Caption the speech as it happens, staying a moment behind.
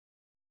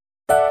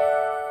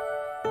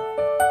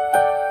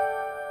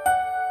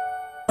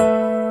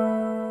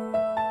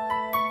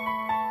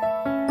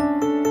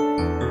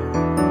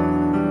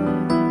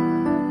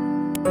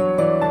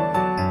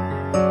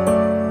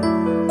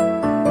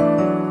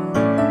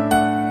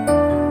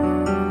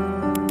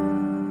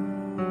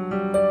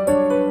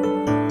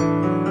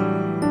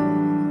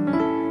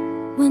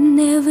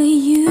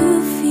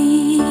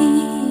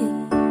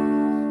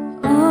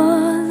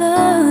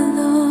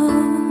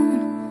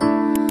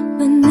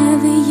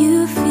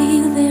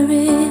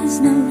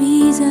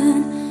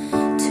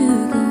reason to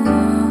go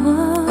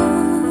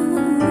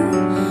on.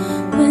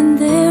 When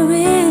there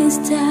is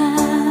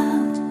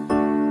doubt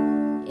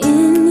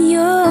in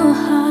your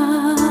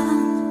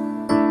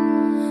heart,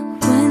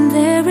 when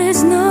there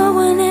is no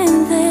one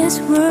in this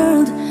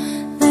world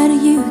that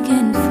you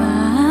can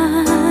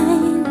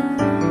find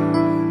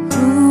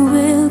who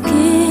will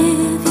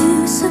give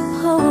you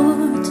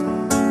support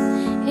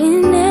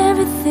in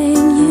everything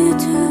you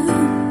do,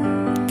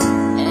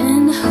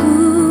 and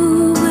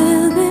who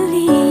will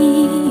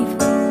believe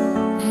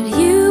that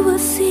you will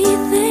see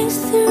things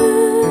through.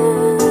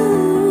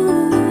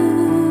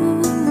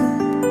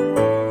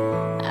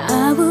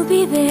 I will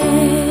be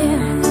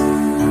there,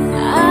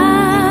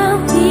 I'll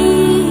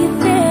be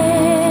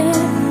there.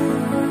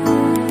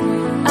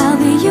 I'll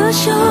be your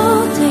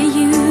shoulder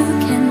you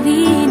can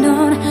lean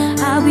on.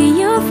 I'll be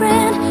your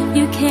friend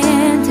you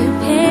can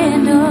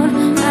depend on.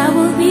 I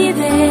will be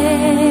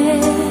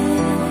there,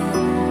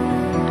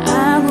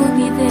 I will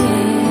be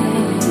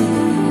there.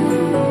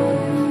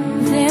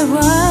 There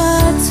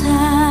are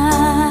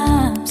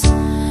times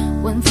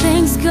when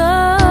things go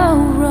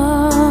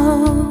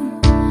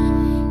wrong.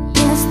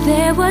 Yes,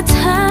 there were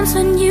times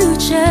when you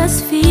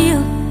just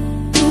feel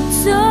you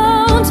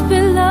don't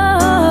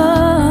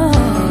belong.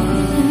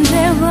 And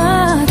there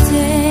are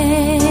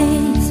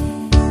days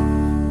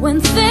when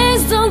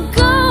things don't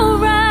go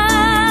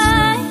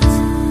right.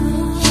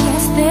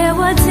 Yes, there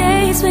were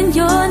days when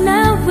you're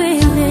not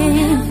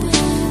willing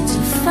to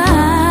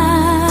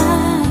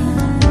fight.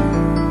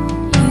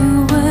 You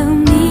will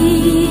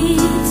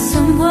need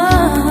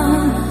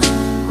someone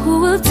who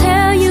will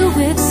tell you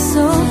it's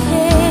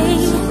okay.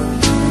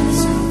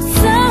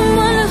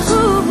 Someone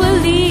who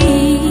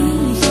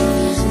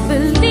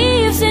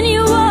believes in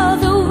you all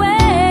the way.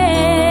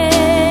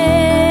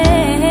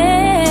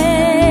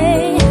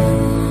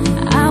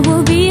 I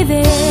will be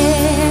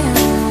there,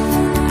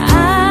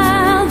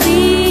 I'll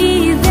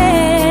be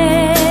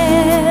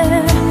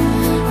there.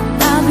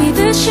 I'll be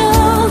the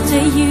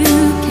shoulder you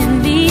can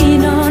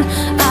lean on.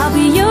 I'll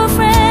be your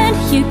friend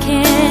you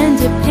can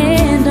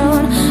depend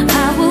on.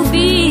 I will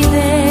be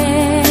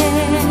there,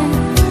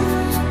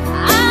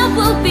 I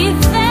will be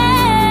there.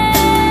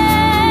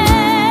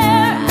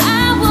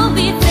 I will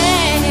be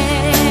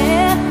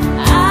there,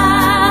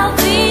 I'll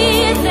be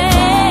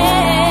there.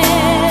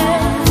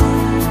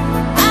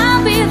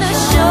 I'll be the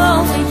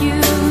shoulder you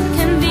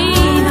can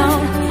lean on.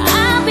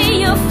 I'll be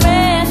your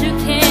friend you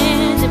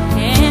can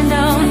depend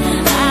on.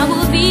 I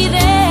will be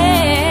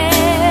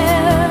there,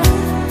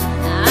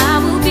 I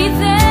will be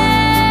there.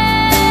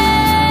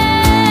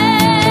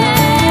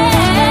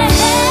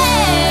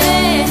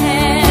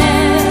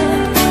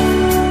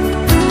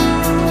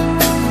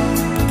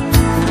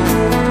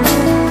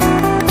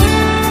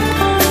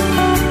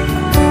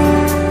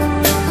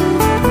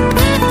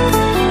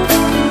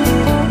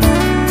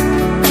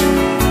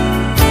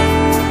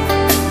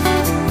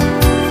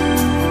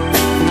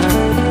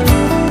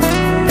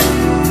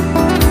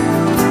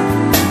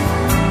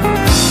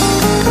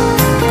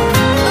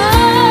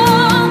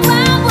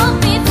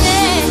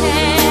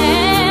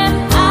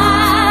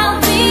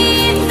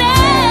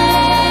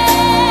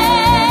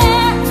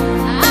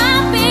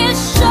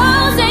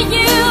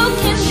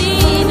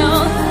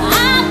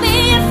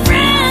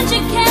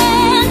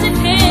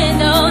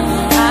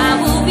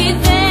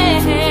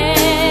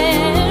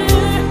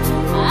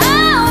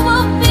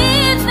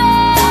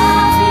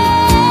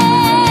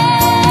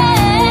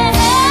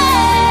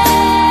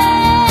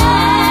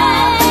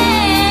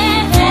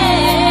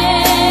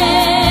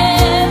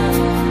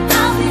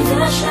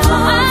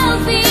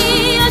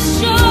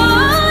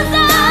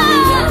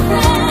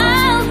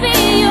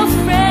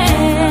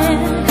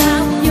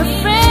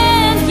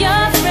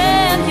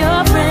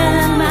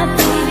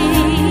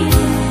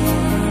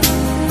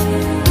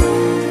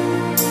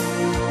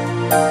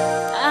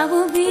 I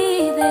will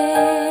be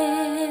there.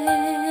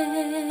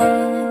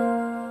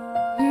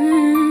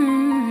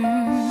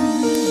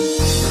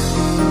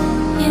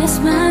 Yes,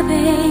 my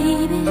baby.